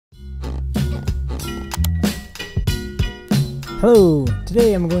Hello!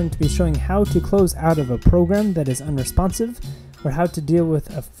 Today I'm going to be showing how to close out of a program that is unresponsive, or how to deal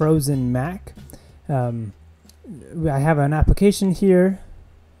with a frozen Mac. I have an application here,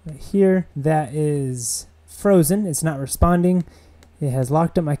 that is frozen. It's not responding. It has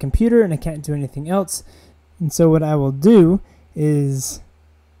locked up my computer and I can't do anything else. And so what I will do is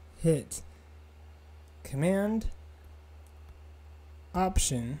hit Command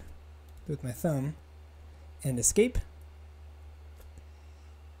Option with my thumb and escape.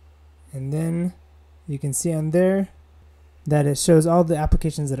 And then you can see on there that it shows all the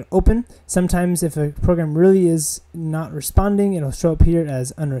applications that are open. Sometimes if a program really is not responding, it'll show up here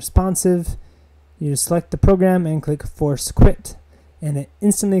as unresponsive. You just select the program and click Force Quit, and it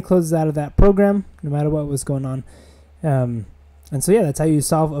instantly closes out of that program no matter what was going on. And so yeah, that's how you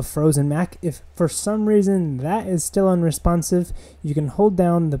solve a frozen Mac. If for some reason that is still unresponsive, you can hold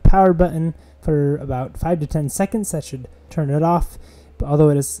down the power button for about 5 to 10 seconds. That should turn it off.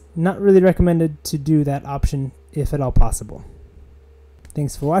 Although it is not really recommended to do that option if at all possible.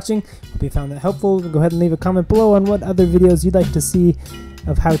 Thanks for watching. Hope you found that helpful. Go ahead and leave a comment below on what other videos you'd like to see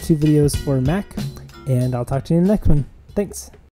of how-to videos for Mac, and I'll talk to you in the next one. Thanks.